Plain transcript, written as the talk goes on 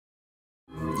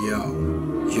Yo,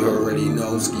 you already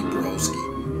know Ski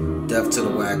Broski. Death to the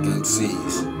whack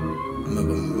MCs. I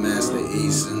remember Master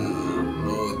Ace and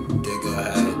Lord Digger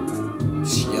had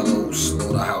this yellow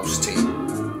slaughterhouse tape.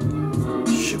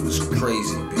 Shit was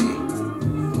crazy,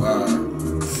 B. Wow.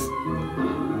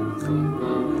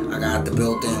 I got the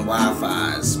built-in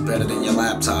Wi-Fi's, better than your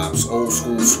laptops. Old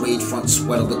school suede front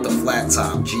sweater with the flat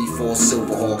top. G4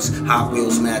 Silverhawks, Hot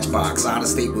Wheels Matchbox. Out of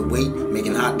state with weight,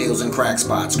 making hot deals in crack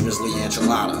spots. Grizzly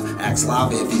enchilada, axe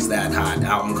lava if he's that hot.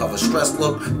 Album cover stress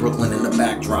look, Brooklyn in the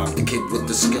backdrop. The kid with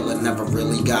the skillet never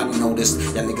really got noticed.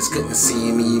 Y'all niggas couldn't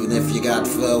see me even if you got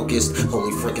focused.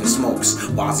 Holy frickin' smokes,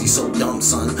 why's he so dumb,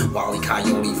 son? Wally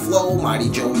Coyote flow, Mighty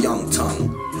Joe Young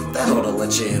Tongue. That oughta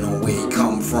let you in on where he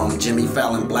come from. Jimmy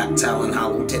Fallon, Black Talon,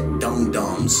 hollow tip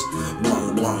dum-dums.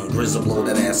 Blung blung, Grizz blow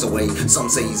that ass away. Some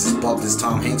say he's as bugged as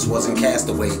Tom Hanks was in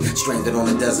Castaway. Stranded on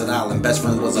a desert island, best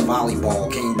friend was a volleyball.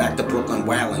 Came back to Brooklyn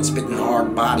wildin', spitting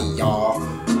hard body, y'all.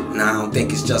 Nah, I don't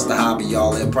think it's just a hobby,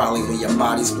 y'all. It'll probably leave your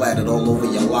body splattered all over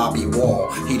your lobby wall.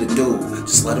 He the dude,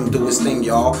 just let him do his thing,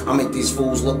 y'all. I make these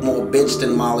fools look more bitch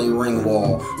than Molly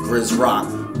Ringwald. Grizz rock,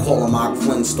 call him Mark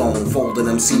Flintstone. Folding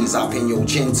MCs, I pin your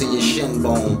chin to your shin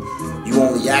bone. You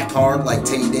only act hard like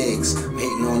Tay Diggs. I'm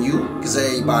hating on you, cause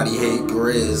everybody hate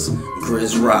Griz.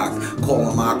 Grizz rock, call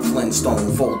him Mark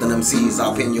Flintstone. Folding MCs,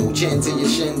 I'll pin your chin to your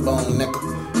shin bone,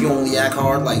 nigga. You only act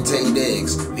hard like Tay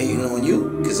Diggs. Hating on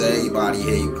you, cause everybody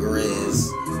hate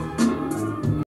Griz.